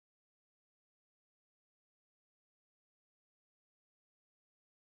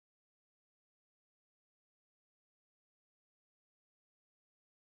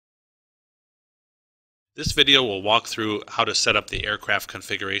This video will walk through how to set up the aircraft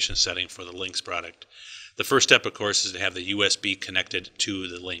configuration setting for the Lynx product. The first step, of course, is to have the USB connected to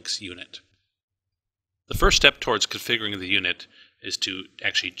the Lynx unit. The first step towards configuring the unit is to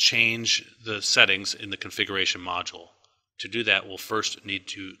actually change the settings in the configuration module. To do that, we'll first need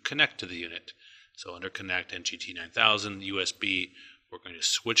to connect to the unit. So under Connect NGT9000 USB, we're going to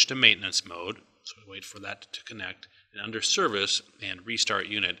switch to maintenance mode. So we wait for that to connect. And under Service and Restart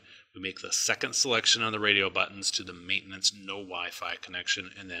Unit, we make the second selection on the radio buttons to the maintenance no Wi-Fi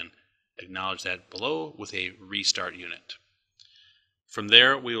connection, and then acknowledge that below with a Restart Unit. From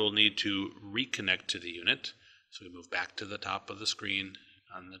there, we will need to reconnect to the unit. So we move back to the top of the screen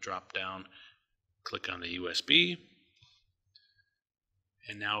on the drop down, click on the USB.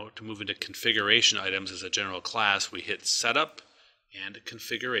 And now to move into configuration items as a general class, we hit Setup and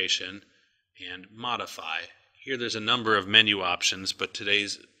Configuration and Modify. Here there's a number of menu options, but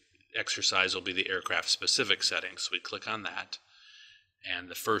today's exercise will be the aircraft specific settings. So we click on that, and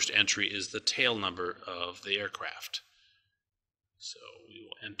the first entry is the tail number of the aircraft. So we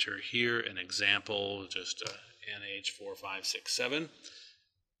will enter here an example, just NH4567. And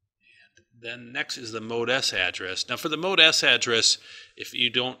then next is the Mode S address. Now for the Mode S address, if you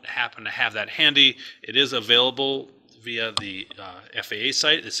don't happen to have that handy, it is available via the FAA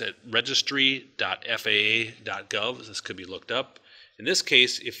site. It's at registry.faa.gov. This could be looked up. In this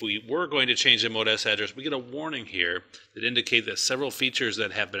case, if we were going to change the Mode S address, we get a warning here that indicates that several features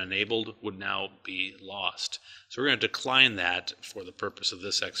that have been enabled would now be lost. So we're going to decline that for the purpose of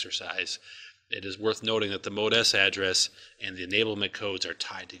this exercise. It is worth noting that the Mode S address and the enablement codes are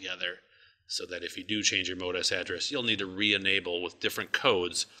tied together, so that if you do change your Mode S address, you'll need to re-enable with different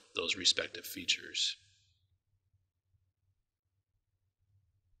codes those respective features.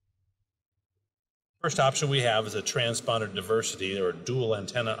 First option we have is a transponder diversity or dual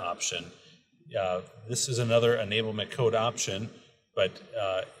antenna option. This is another enablement code option, but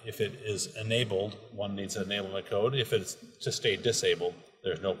if it is enabled, one needs an enablement code. If it's to stay disabled,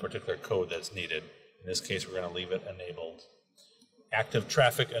 there's no particular code that's needed. In this case, we're going to leave it enabled. Active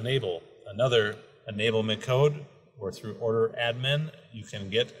traffic enable, another enablement code, or through order admin, you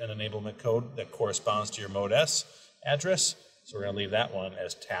can get an enablement code that corresponds to your Mode S address. So we're going to leave that one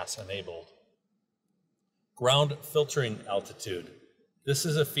as TAS enabled. Ground filtering altitude. This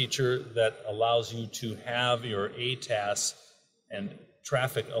is a feature that allows you to have your ATAS and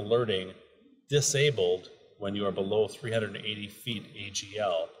traffic alerting disabled when you are below 380 feet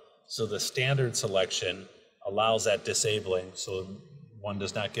AGL. So the standard selection allows that disabling, so one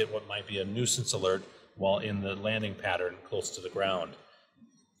does not get what might be a nuisance alert while in the landing pattern close to the ground.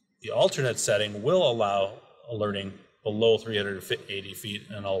 The alternate setting will allow alerting below 380 feet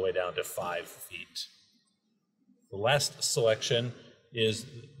and all the way down to 5 feet. The last selection is,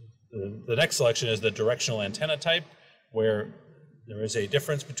 the next selection is the directional antenna type, where there is a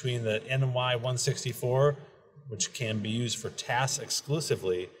difference between the NY164, which can be used for TAS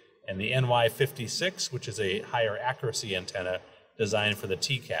exclusively, and the NY56, which is a higher accuracy antenna designed for the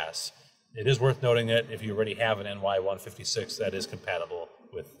TCAS. It is worth noting that if you already have an NY156, that is compatible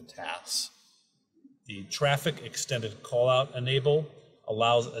with the TAS. The traffic extended callout enable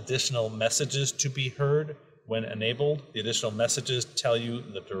allows additional messages to be heard when enabled. The additional messages tell you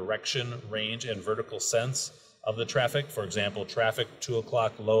the direction, range, and vertical sense of the traffic. For example, traffic 2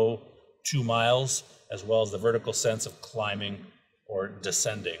 o'clock low 2 miles, as well as the vertical sense of climbing or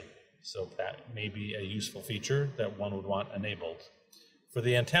descending. So that may be a useful feature that one would want enabled. For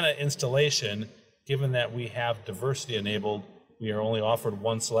the antenna installation, given that we have diversity enabled, we are only offered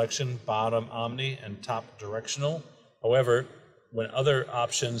one selection, bottom omni and top directional. However, when other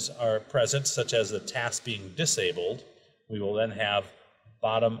options are present, such as the TAS being disabled, we will then have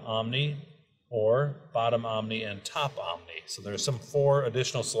bottom omni or bottom omni and top omni. So there are some 4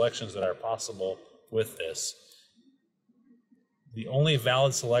 additional selections that are possible with this. The only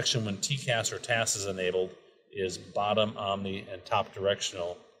valid selection when TCAS or TAS is enabled is bottom omni and top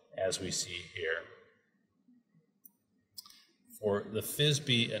directional, as we see here. For the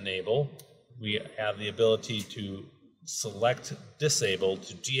FISB enable, we have the ability to select disabled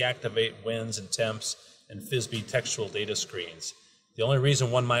to deactivate winds and temps and FISB textual data screens. The only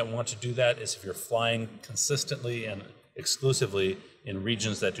reason one might want to do that is if you're flying consistently and exclusively in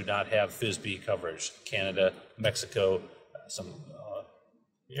regions that do not have FISB coverage, Canada, Mexico, some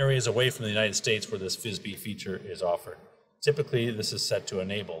areas away from the United States where this FISB feature is offered. Typically, this is set to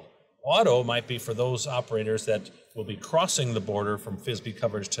enabled. Auto might be for those operators that will be crossing the border from FISB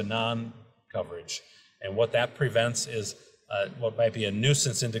coverage to non-coverage. And what that prevents is what might be a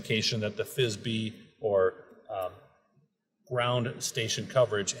nuisance indication that the FISB or ground station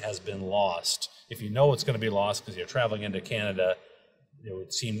coverage has been lost. If you know it's going to be lost because you're traveling into Canada, it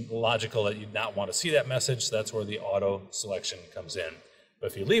would seem logical that you'd not want to see that message, so that's where the auto selection comes in.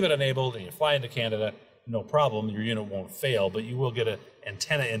 But if you leave it enabled and you fly into Canada, no problem, your unit won't fail, but you will get an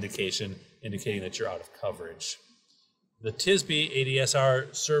antenna indication indicating that you're out of coverage. The ADS-B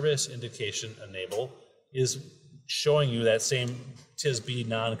ADSR service indication enable is showing you that same ADS-B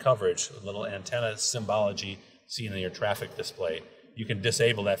non-coverage, a little antenna symbology seen in your traffic display. You can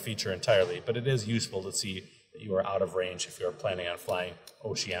disable that feature entirely, but it is useful to see that you are out of range if you're planning on flying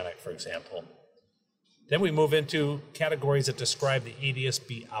oceanic, for example. Then we move into categories that describe the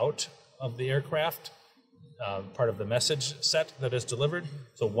ADS-B out of the aircraft, part of the message set that is delivered.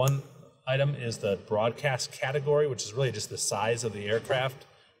 So one item is the broadcast category, which is really just the size of the aircraft.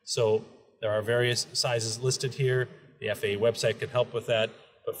 So there are various sizes listed here. The FAA website can help with that.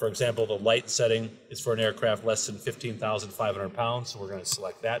 But for example, the light setting is for an aircraft less than 15,500 pounds, so we're going to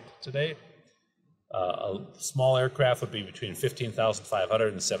select that today. A small aircraft would be between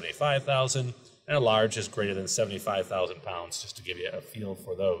 15,500 and 75,000, and a large is greater than 75,000 pounds, just to give you a feel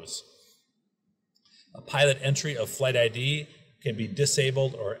for those. A pilot entry of flight ID can be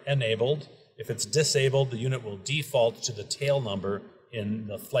disabled or enabled. If it's disabled, the unit will default to the tail number in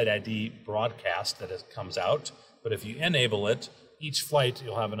the flight ID broadcast that comes out. But if you enable it, each flight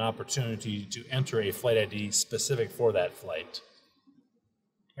you'll have an opportunity to enter a flight ID specific for that flight.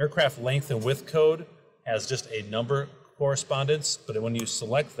 Aircraft length and width code has just a number correspondence, but when you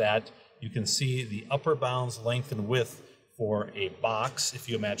select that, you can see the upper bounds length and width for a box, if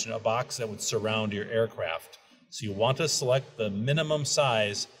you imagine a box that would surround your aircraft. So you want to select the minimum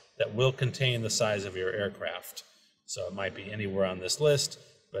size that will contain the size of your aircraft. So it might be anywhere on this list,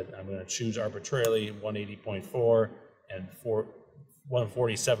 but I'm going to choose arbitrarily 180.4 and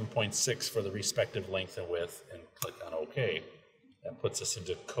 147.6 for the respective length and width, and click on OK. That puts us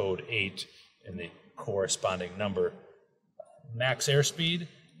into code 8 in the corresponding number. Max airspeed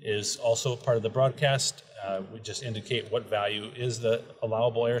is also part of the broadcast. We just indicate what value is the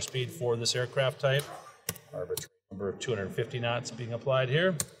allowable airspeed for this aircraft type. Arbitrary number of 250 knots being applied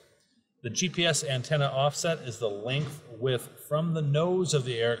here. The GPS antenna offset is the length width from the nose of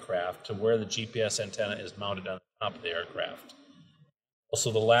the aircraft to where the GPS antenna is mounted on top of the aircraft.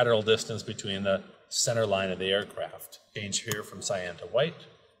 Also the lateral distance between the center line of the aircraft. Change here from cyan to white.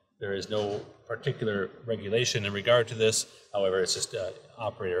 There is no particular regulation in regard to this. However, it's just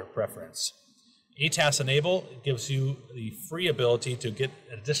operator preference. ATAS Enable gives you the free ability to get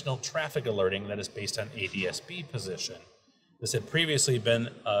additional traffic alerting that is based on ADS-B position. This had previously been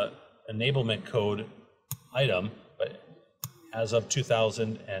an enablement code item, but as of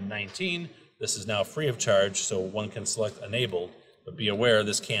 2019, this is now free of charge, so one can select enabled, but be aware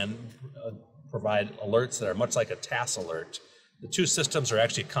this can provide alerts that are much like a TAS alert. The two systems are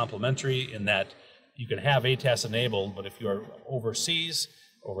actually complementary in that you can have ATAS enabled, but if you are overseas,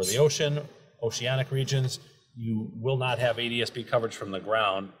 over the ocean, oceanic regions, you will not have ADS-B coverage from the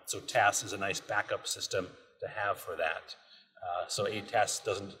ground, so TAS is a nice backup system to have for that. So ATAS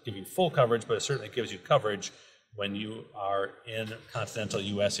doesn't give you full coverage, but it certainly gives you coverage when you are in continental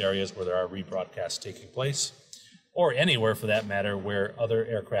US areas where there are rebroadcasts taking place, or anywhere for that matter where other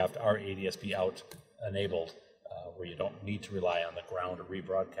aircraft are ADS-B out enabled, where you don't need to rely on the ground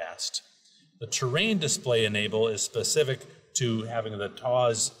rebroadcast. The terrain display enable is specific to having the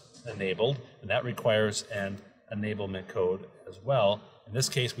TAWS enabled, and that requires an enablement code as well. In this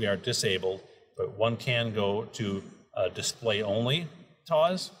case, we are disabled, but one can go to display only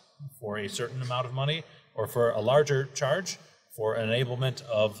TAWS for a certain amount of money, or for a larger charge for enablement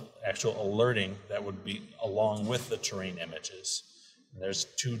of actual alerting that would be along with the terrain images. And there's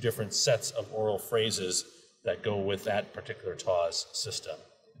two different sets of oral phrases that go with that particular TAWS system.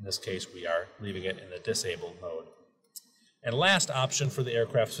 In this case, we are leaving it in the disabled mode. And last option for the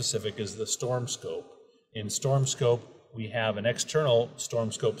aircraft specific is the storm scope. In storm scope, we have an external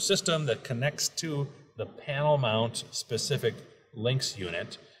storm scope system that connects to the panel mount specific Lynx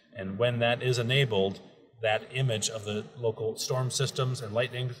unit. And when that is enabled, that image of the local storm systems and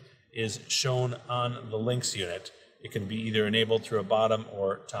lightning is shown on the Lynx unit. It can be either enabled through a bottom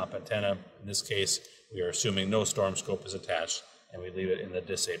or top antenna. In this case, we are assuming no storm scope is attached, and we leave it in the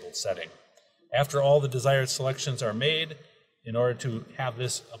disabled setting. After all the desired selections are made, in order to have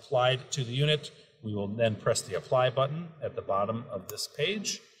this applied to the unit, we will then press the apply button at the bottom of this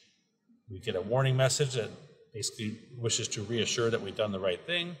page. We get a warning message that basically wishes to reassure that we've done the right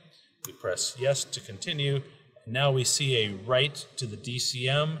thing. We press yes to continue. And now we see a write to the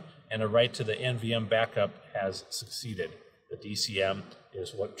DCM and a write to the NVM backup has succeeded. The DCM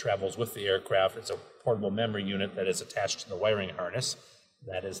is what travels with the aircraft. It's a portable memory unit that is attached to the wiring harness.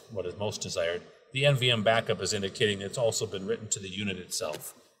 That is what is most desired. The NVM backup is indicating it's also been written to the unit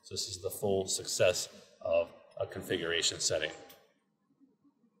itself. So this is the full success of a configuration setting.